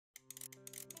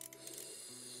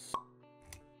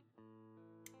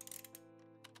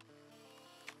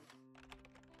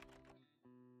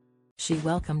She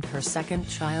welcomed her second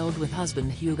child with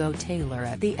husband Hugo Taylor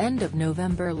at the end of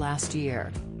November last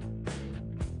year.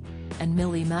 And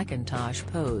Millie Mackintosh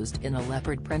posed in a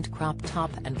leopard print crop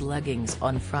top and leggings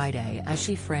on Friday as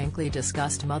she frankly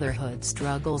discussed motherhood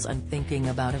struggles and thinking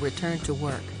about a return to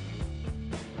work.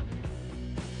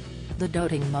 The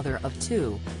doting mother of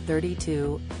two,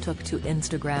 32, took to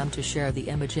Instagram to share the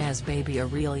image as baby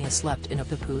Aurelia slept in a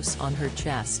papoose on her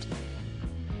chest.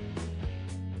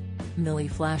 Millie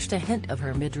flashed a hint of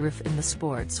her midriff in the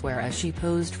sportswear as she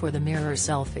posed for the mirror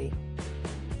selfie.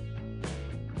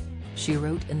 She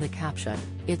wrote in the caption,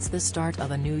 "It's the start of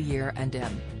a new year and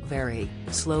I'm very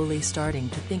slowly starting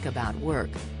to think about work,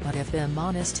 but if I'm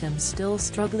honest I'm still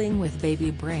struggling with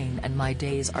baby brain and my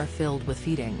days are filled with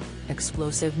feeding,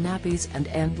 explosive nappies and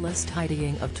endless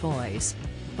tidying of toys.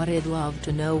 But I'd love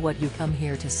to know what you come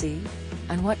here to see?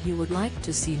 And what you would like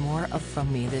to see more of from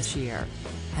me this year.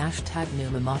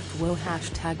 #NewMamAFTWO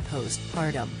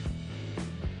 #postpartum."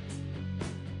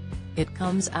 It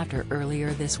comes after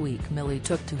earlier this week Millie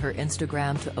took to her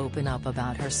Instagram to open up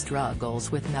about her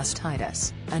struggles with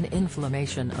mastitis, an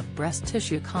inflammation of breast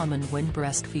tissue common when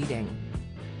breastfeeding.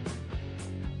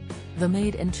 The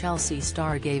Made in Chelsea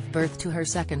star gave birth to her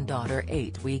second daughter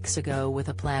 8 weeks ago with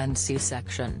a planned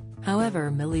C-section, however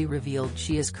Millie revealed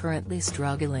she is currently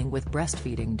struggling with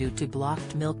breastfeeding due to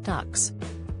blocked milk ducts.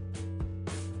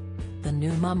 The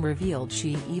new mum revealed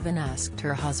she even asked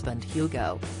her husband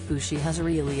Hugo, who she has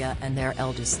Aurelia and their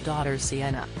eldest daughter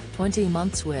Sienna, 20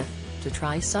 months with, to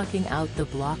try sucking out the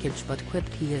blockage but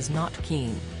quipped he is not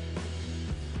keen.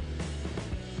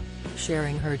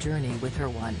 Sharing her journey with her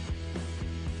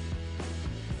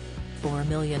 1.4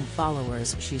 million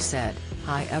followers she said,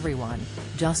 "Hi everyone,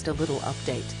 just a little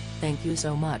update, thank you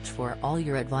so much for all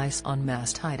your advice on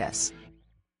mastitis.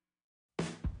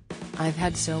 I've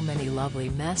had so many lovely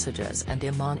messages and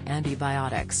I'm on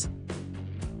antibiotics.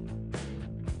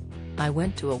 I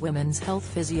went to a women's health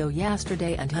physio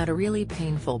yesterday and had a really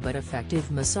painful but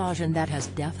effective massage and that has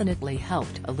definitely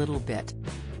helped a little bit.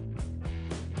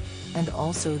 And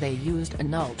also they used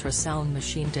an ultrasound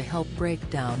machine to help break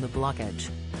down the blockage.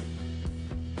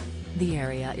 The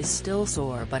area is still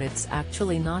sore but it's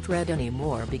actually not red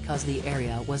anymore because the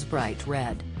area was bright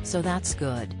red, so that's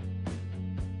good."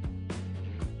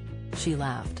 She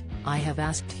laughed, "I have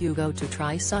asked Hugo to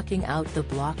try sucking out the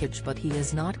blockage but he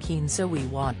is not keen so we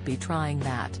won't be trying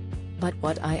that. But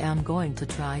what I am going to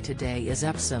try today is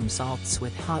Epsom salts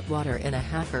with hot water in a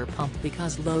hacker pump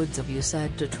because loads of you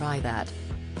said to try that.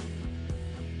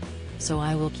 So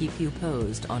I will keep you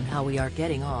posted on how we are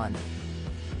getting on."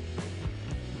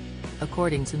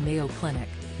 According to Mayo Clinic,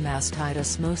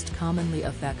 mastitis most commonly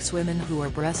affects women who are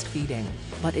breastfeeding,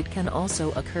 but it can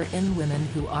also occur in women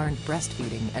who aren't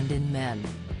breastfeeding and in men.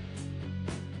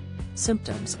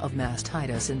 Symptoms of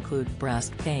mastitis include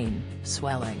breast pain,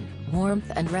 swelling, warmth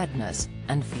and redness,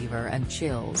 and fever and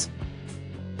chills.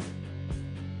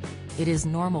 It is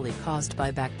normally caused by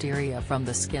bacteria from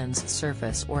the skin's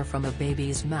surface or from a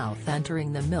baby's mouth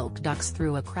entering the milk ducts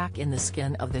through a crack in the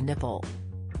skin of the nipple.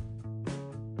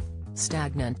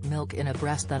 Stagnant milk in a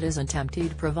breast that isn't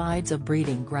emptied provides a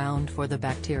breeding ground for the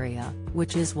bacteria,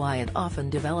 which is why it often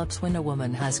develops when a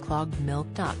woman has clogged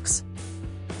milk ducts.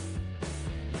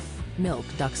 Milk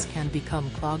ducts can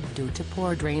become clogged due to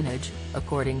poor drainage,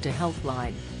 according to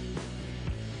Healthline.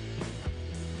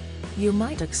 You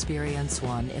might experience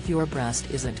one if your breast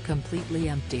isn't completely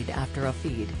emptied after a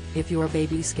feed, if your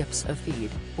baby skips a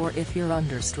feed, or if you're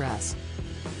under stress.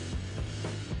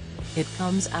 It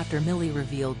comes after Millie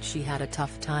revealed she had a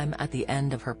tough time at the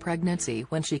end of her pregnancy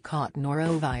when she caught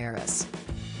norovirus.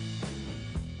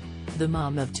 The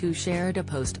mom of two shared a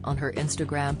post on her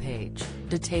Instagram page,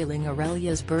 detailing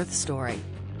Aurelia's birth story.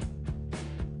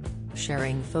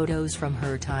 Sharing photos from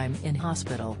her time in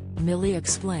hospital, Millie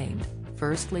explained,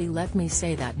 "Firstly let me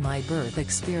say that my birth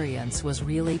experience was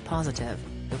really positive.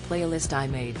 The playlist I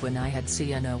made when I had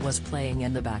Sienna was playing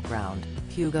in the background.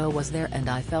 Hugo was there and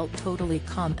I felt totally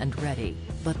calm and ready,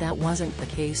 but that wasn't the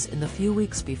case in the few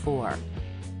weeks before."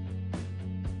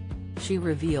 She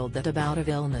revealed that a bout of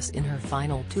illness in her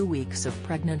final 2 weeks of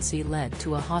pregnancy led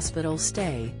to a hospital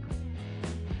stay.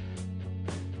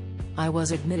 "I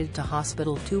was admitted to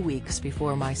hospital 2 weeks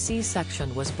before my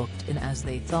C-section was booked in as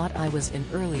they thought I was in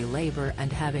early labor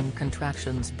and having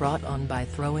contractions brought on by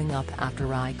throwing up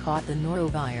after I caught the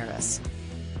norovirus.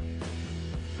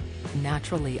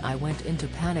 Naturally I went into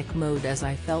panic mode as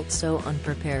I felt so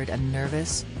unprepared and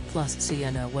nervous, plus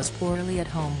Sienna was poorly at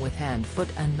home with hand, foot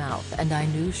and mouth and I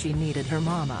knew she needed her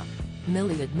mama.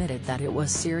 Millie admitted that it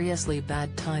was seriously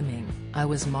bad timing. "I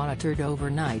was monitored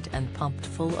overnight and pumped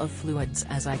full of fluids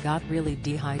as I got really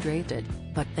dehydrated,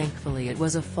 but thankfully it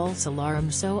was a false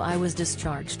alarm, so I was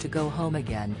discharged to go home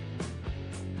again."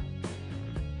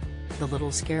 The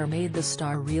little scare made the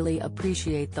star really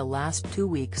appreciate the last 2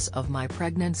 weeks of my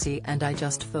pregnancy, and I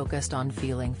just focused on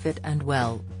feeling fit and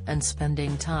well, and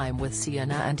spending time with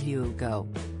Sienna and Hugo.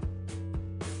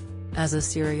 "As a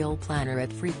serial planner,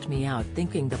 it freaked me out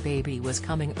thinking the baby was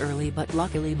coming early, but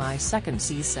luckily my second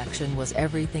C-section was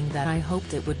everything that I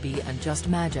hoped it would be and just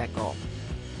magical.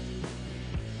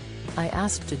 I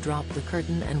asked to drop the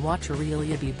curtain and watch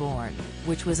Aurelia be born,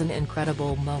 which was an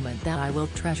incredible moment that I will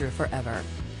treasure forever.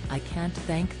 I can't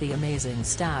thank the amazing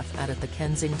staff at the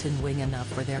Kensington Wing enough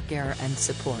for their care and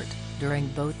support during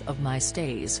both of my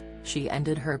stays," she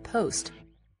ended her post.